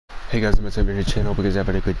Hey guys, I'm Sam here on the channel because you're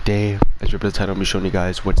having a good day. As you read the title, I'm showing you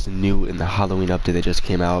guys what's new in the Halloween update that just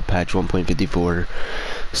came out, patch 1.54.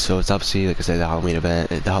 So it's obviously, like I said, the Halloween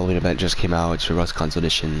event. The Halloween event just came out. It's for Rust Console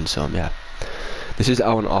Edition. So yeah, this is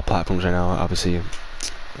out on all platforms right now. Obviously,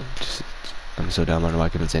 I'm so dumb. I don't know why I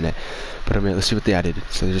keep on saying it. But let's see what they added.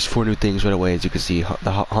 So there's 4 new things right away. As you can see,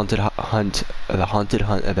 the haunted hunt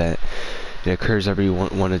event. It occurs every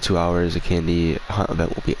 1 to 2 hours. The candy hunt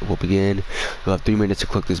event will begin. You'll have 3 minutes to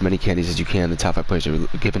collect as many candies as you can. The top 5 players are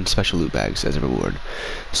given special loot bags as a reward.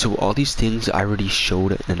 So all these things I already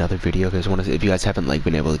showed in another video. If you guys haven't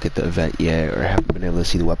been able to get the event yet, or haven't been able to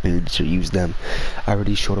see the weapons or use them, I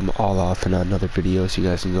already showed them all off in another video. So you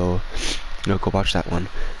guys can go watch that one.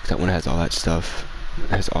 That one has all that stuff. It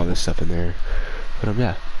has all this stuff in there. But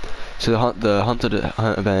yeah. So the haunted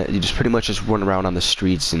hunt event, you just pretty much just run around on the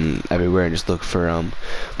streets and everywhere and just look for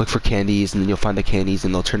candies, and then you'll find the candies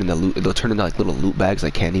and they'll turn into like little loot bags,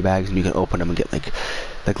 like candy bags, and you can open them and get like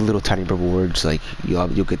little tiny rewards. Like you'll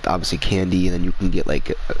get obviously candy, and then you can get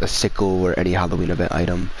like a sickle or any Halloween event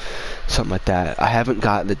item, something like that. I haven't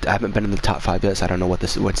been in the top 5 yet, so I don't know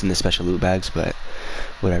what's in the special loot bags, but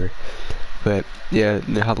whatever. But yeah,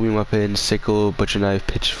 the Halloween weapons, sickle, butcher knife,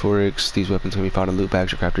 pitchforks. These weapons can be found in loot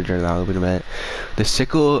bags or crafted during the Halloween event. The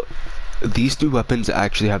sickle, these 2 weapons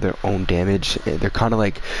actually have their own damage. They're kind of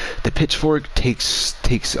like, the pitchfork takes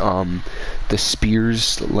the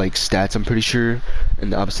spears like stats, I'm pretty sure,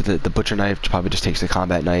 and obviously the butcher knife probably just takes the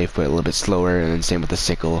combat knife, but a little bit slower. And then same with the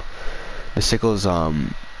sickle. The sickle's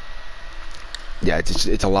yeah,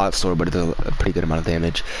 it's a lot slower, but it does a pretty good amount of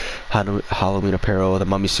damage. Halloween apparel, the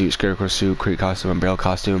mummy suit, scarecrow suit, crate costume, and barrel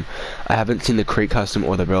costume. I haven't seen the crate costume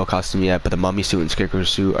or the barrel costume yet, but the mummy suit and scarecrow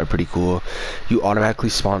suit are pretty cool. You automatically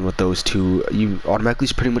spawn with those 2. You automatically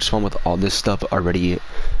pretty much spawn with all this stuff already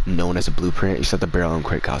known as a blueprint, except the barrel and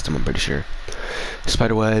crate costume, I'm pretty sure.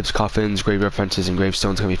 Spiderwebs, coffins, graveyard fences, and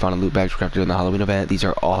gravestones can be found in loot bags crafted in the Halloween event. These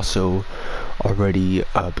are also already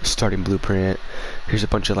starting blueprint. Here's a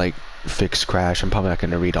bunch of fixed crash. I'm probably not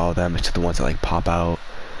going to read all of them. It's just the ones that pop out.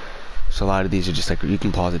 So a lot of these are just you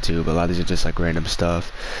can pause it too, but a lot of these are just random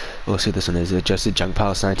stuff. We'll see what this one is. Adjusted junk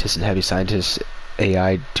pile scientists and heavy scientists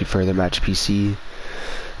AI to further match PC.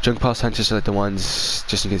 Junk pile scientists are the ones,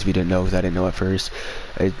 just in case if you didn't know, because I didn't know at first.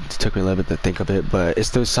 It took me a little bit to think of it, but it's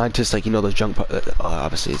those scientists those junk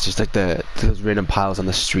obviously it's just those random piles on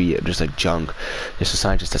the street of just junk. Just the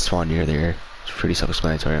scientists that spawn near there. It's pretty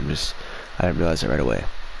self-explanatory. I didn't realize it right away.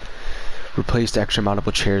 Replaced extra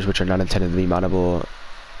mountable chairs which are not intended to be mountable.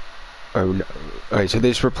 Alright, so they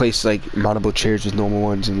just replace mountable chairs with normal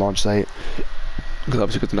ones in launch site, because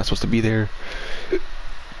obviously they're not supposed to be there.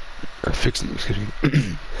 Fixing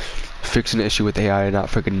the issue with AI not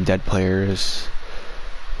freaking dead players.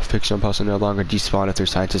 Fictional posts no longer despawn if their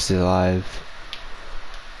scientist is alive.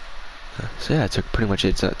 So yeah, it's pretty much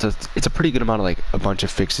it. It's a pretty good amount of a bunch of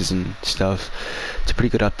fixes and stuff. It's a pretty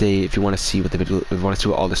good update. If you want to see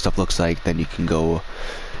what all this stuff looks like, then you can go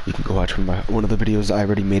watch one of the videos I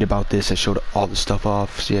already made about this. I showed all the stuff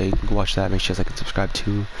off. So yeah, you can go watch that. Make sure you guys like and subscribe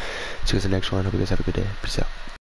too. See you guys in the next one. Hope you guys have a good day. Peace out.